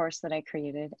digital course that I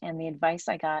created, and the advice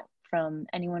I got from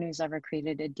anyone who's ever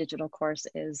created a digital course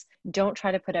is don't try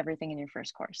to put everything in your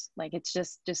first course. Like, it's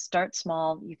just start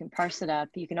small. You can parse it up.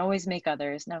 You can always make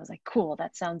others. And I was like, cool,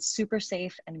 that sounds super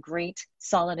safe and great,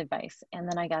 solid advice. And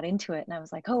then I got into it and I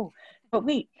was like, oh, but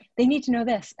wait, they need to know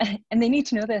this and they need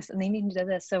to know this and they need to know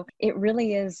this. So it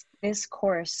really is, this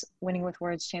course, Winning with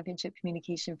Words, Championship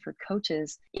Communication for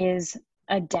Coaches, is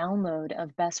a download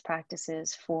of best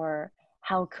practices for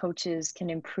how coaches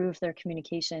can improve their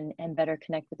communication and better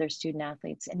connect with their student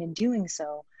athletes. And in doing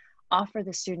so, offer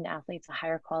the student athletes a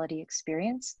higher quality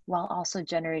experience while also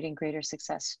generating greater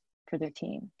success for their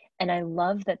team. And I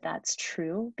love that that's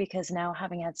true, because now,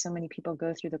 having had so many people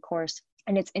go through the course,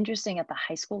 and it's interesting at the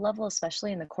high school level,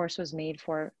 especially, and the course was made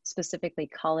for specifically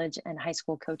college and high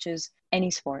school coaches, any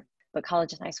sport, but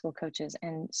college and high school coaches.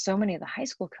 And so many of the high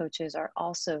school coaches are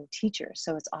also teachers.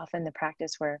 So it's often the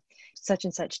practice where such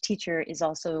and such teacher is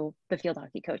also the field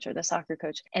hockey coach or the soccer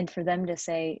coach. And for them to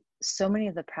say, so many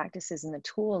of the practices and the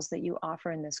tools that you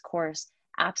offer in this course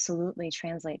absolutely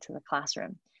translate to the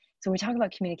classroom. So when we talk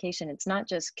about communication, it's not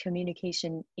just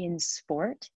communication in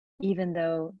sport, even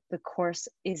though the course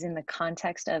is in the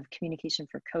context of communication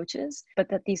for coaches, but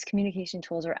that these communication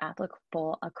tools are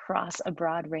applicable across a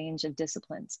broad range of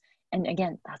disciplines. And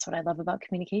again, that's what I love about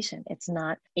communication. It's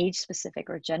not age specific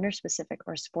or gender specific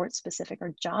or sports specific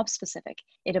or job specific.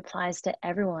 It applies to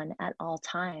everyone at all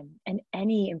time. And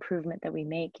any improvement that we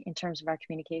make in terms of our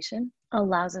communication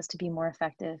allows us to be more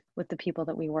effective with the people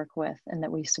that we work with and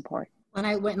that we support. When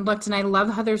I went and looked, and I love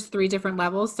how there's 3 different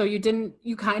levels. So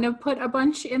you kind of put a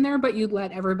bunch in there, but you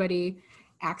let everybody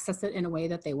access it in a way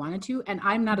that they wanted to. And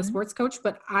I'm not a sports coach,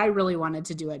 but I really wanted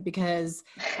to do it, because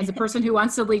as a person who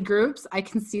wants to lead groups, I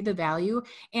can see the value.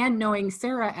 And knowing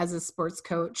Sarah as a sports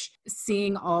coach,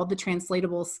 seeing all the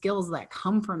translatable skills that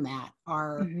come from that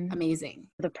are amazing.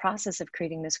 The process of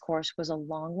creating this course was a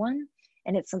long one,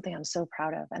 and it's something I'm so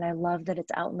proud of. And I love that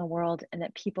it's out in the world, and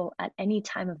that people at any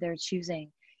time of their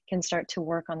choosing can start to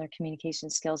work on their communication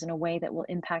skills in a way that will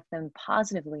impact them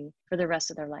positively for the rest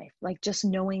of their life. Like, just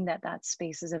knowing that that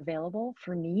space is available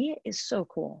for me is so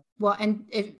cool. Well, and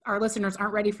if our listeners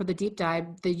aren't ready for the deep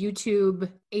dive, the YouTube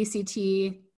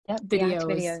ACT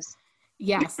videos.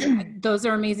 Yes, those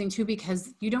are amazing too,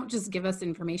 because you don't just give us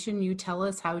information, you tell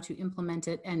us how to implement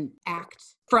it and act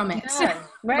from it. Yeah,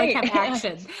 right. Like have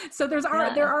action. So there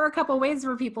are a couple ways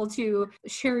for people to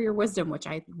share your wisdom, which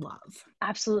I love.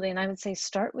 Absolutely. And I would say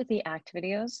start with the ACT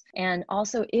videos. And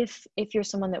also if you're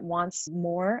someone that wants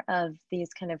more of these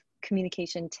kind of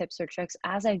communication tips or tricks,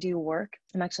 as I do work,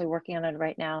 I'm actually working on it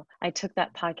right now. I took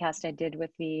that podcast I did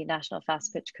with the National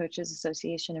Fast Pitch Coaches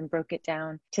Association and broke it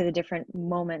down to the different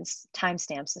moments,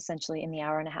 timestamps essentially in the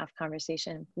hour and a half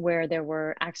conversation where there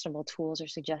were actionable tools or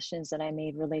suggestions that I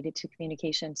made related to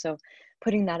communication. So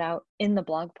putting that out in the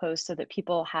blog post so that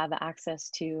people have access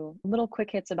to little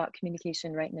quick hits about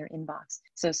communication right in their inbox.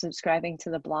 So subscribing to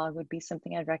the blog would be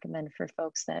something I'd recommend for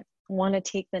folks that want to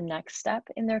take the next step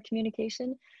in their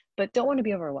communication, but don't want to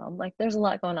be overwhelmed. Like there's a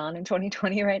lot going on in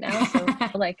 2020 right now. So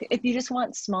like if you just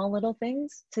want small little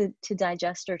things to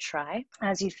digest or try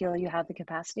as you feel you have the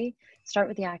capacity, start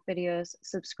with the ACT videos,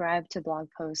 subscribe to blog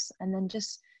posts, and then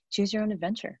just choose your own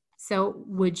adventure. So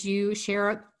would you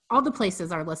share all the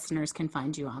places our listeners can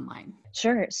find you online?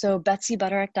 Sure. So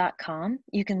betsybutterick.com.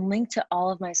 You can link to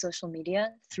all of my social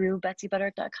media through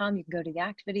betsybutterick.com. You can go to the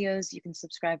ACT videos. You can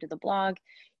subscribe to the blog.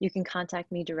 You can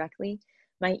contact me directly.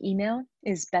 My email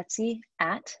is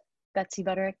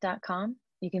betsy@betsybutterick.com.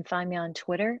 You can find me on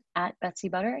Twitter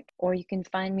 @BetsyButterick, or you can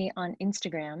find me on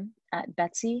Instagram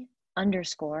 @Betsy_the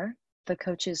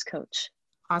coach's coach.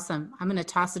 Awesome. I'm going to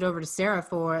toss it over to Sarah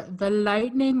for the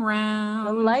lightning round.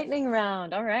 The lightning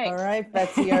round. All right. All right,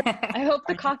 Betsy. I hope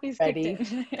the coffee's ready?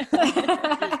 kicked in.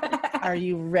 Are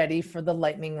you ready for the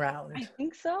lightning round? I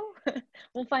think so.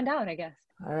 We'll find out, I guess.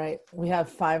 All right. We have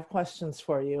 5 questions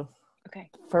for you. Okay.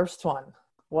 First one.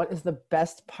 What is the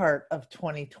best part of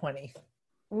 2020?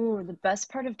 Ooh, the best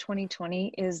part of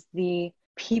 2020 is the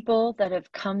people that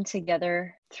have come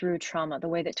together through trauma. The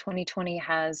way that 2020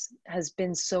 has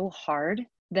been so hard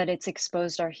that it's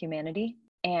exposed our humanity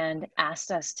and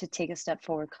asked us to take a step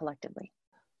forward collectively.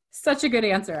 Such a good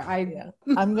answer.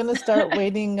 I'm going to start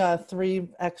waiting 3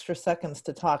 extra seconds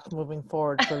to talk moving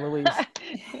forward for Louise.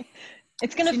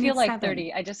 It's going to feel like 7.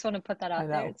 30. I just want to put that out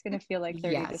there. It's going to feel like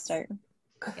 30 to start.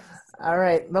 Yes. All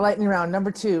right. The lightning round.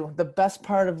 Number 2, the best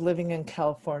part of living in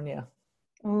California.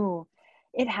 Ooh,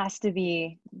 it has to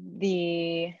be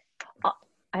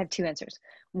I have 2 answers.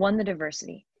 One, the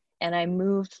diversity. And I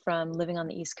moved from living on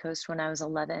the East Coast when I was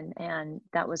 11. And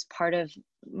that was part of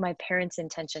my parents'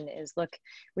 intention is, look,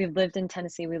 we've lived in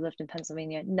Tennessee, we lived in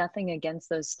Pennsylvania, nothing against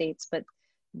those states, but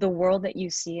the world that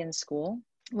you see in school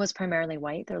was primarily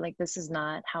white. They're like, this is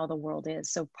not how the world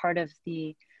is. So part of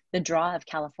the draw of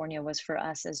California was for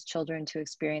us as children to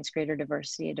experience greater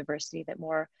diversity, a diversity that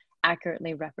more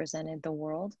accurately represented the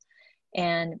world.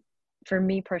 And for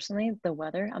me personally, the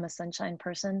weather, I'm a sunshine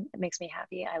person. It makes me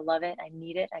happy. I love it. I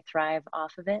need it. I thrive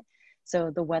off of it.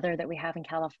 So the weather that we have in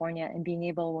California and being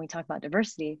able, when we talk about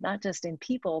diversity, not just in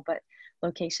people, but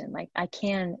location, like I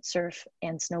can surf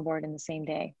and snowboard in the same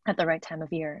day at the right time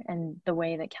of year. And the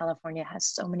way that California has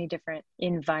so many different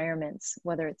environments,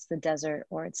 whether it's the desert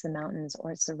or it's the mountains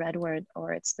or it's the redwood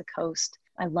or it's the coast.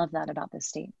 I love that about this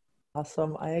state.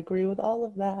 Awesome. I agree with all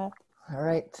of that. All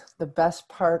right. The best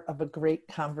part of a great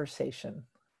conversation.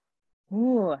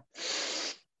 Ooh,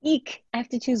 eek. I have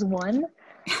to choose one.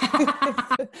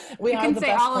 We you can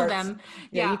say all parts. Of them.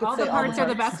 Yeah, all the parts are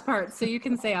the best parts, so you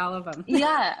can say all of them.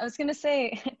 Yeah, I was going to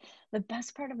say the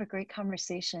best part of a great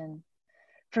conversation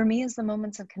for me is the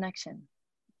moments of connection.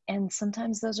 And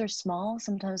sometimes those are small.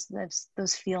 Sometimes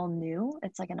those feel new.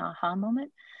 It's like an aha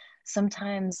moment.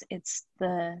 Sometimes it's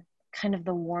the kind of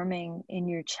the warming in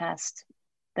your chest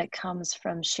that comes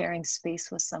from sharing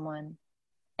space with someone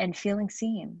and feeling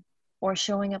seen or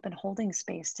showing up and holding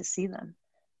space to see them.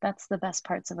 That's the best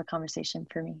parts of a conversation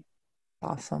for me.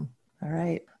 Awesome. All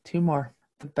right. 2 more.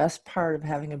 The best part of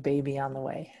having a baby on the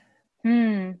way.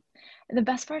 The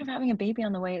best part of having a baby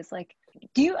on the way is like,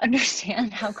 do you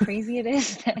understand how crazy it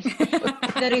is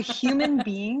that a human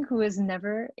being who has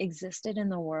never existed in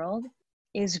the world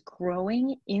is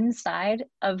growing inside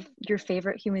of your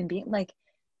favorite human being? Like,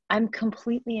 I'm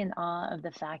completely in awe of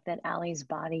the fact that Allie's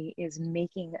body is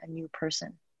making a new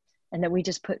person. And that we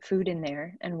just put food in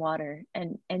there and water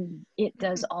and it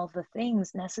does all the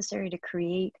things necessary to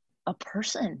create a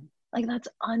person. Like that's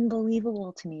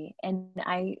unbelievable to me. And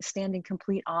I stand in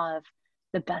complete awe of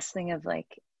the best thing of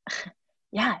like,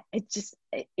 yeah, it's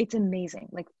amazing.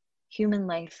 Like human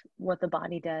life, what the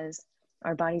body does,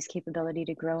 our body's capability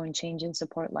to grow and change and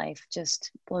support life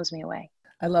just blows me away.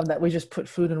 I love that. We just put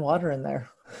food and water in there.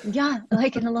 Yeah,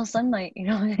 like in a little sunlight,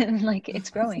 and like it's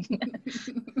growing.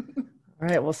 All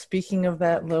right. Well, speaking of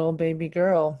that little baby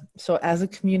girl, so as a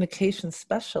communication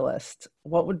specialist,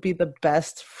 what would be the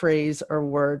best phrase or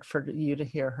word for you to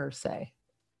hear her say?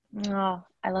 Oh,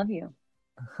 I love you.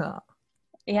 Huh.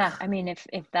 Yeah, I mean, if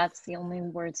that's the only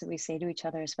words that we say to each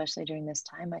other, especially during this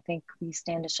time, I think we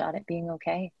stand a shot at being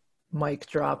okay. Mic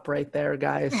drop right there,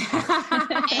 guys.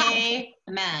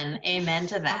 Amen. Amen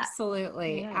to that.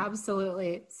 Absolutely. Yeah.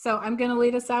 Absolutely. So I'm going to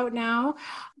lead us out now.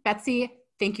 Betsy,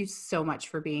 thank you so much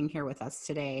for being here with us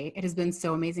today. It has been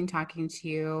so amazing talking to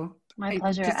you. My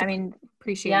pleasure. I mean,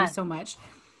 appreciate you so much.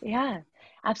 Yeah,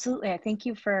 absolutely. I thank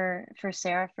you for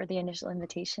Sarah for the initial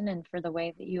invitation and for the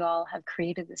way that you all have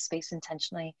created this space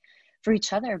intentionally for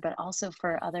each other, but also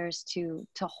for others to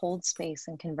hold space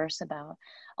and converse about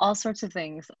all sorts of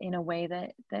things in a way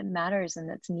that matters and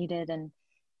that's needed. And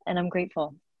I'm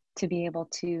grateful to be able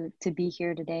to be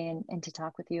here today and to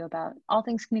talk with you about all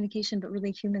things communication, but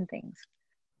really human things.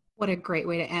 What a great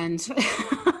way to end.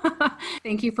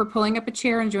 Thank you for pulling up a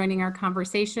chair and joining our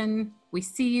conversation. We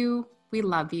see you. We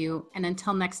love you. And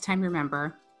until next time,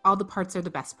 remember, all the parts are the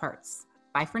best parts.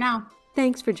 Bye for now.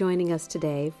 Thanks for joining us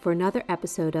today for another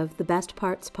episode of the Best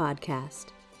Parts Podcast.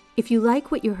 If you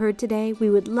like what you heard today, we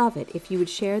would love it if you would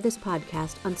share this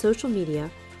podcast on social media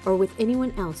or with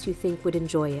anyone else you think would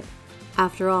enjoy it.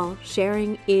 After all,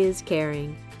 sharing is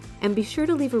caring. And be sure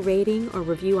to leave a rating or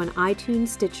review on iTunes,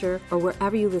 Stitcher, or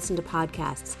wherever you listen to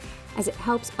podcasts, as it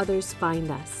helps others find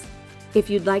us. If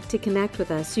you'd like to connect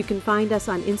with us, you can find us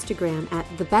on Instagram at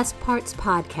The Best Parts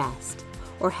Podcast,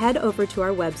 or head over to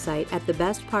our website at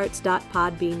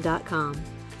thebestparts.podbean.com.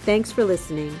 Thanks for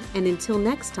listening, and until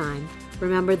next time,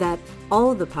 remember that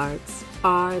all the parts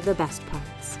are the best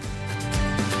parts.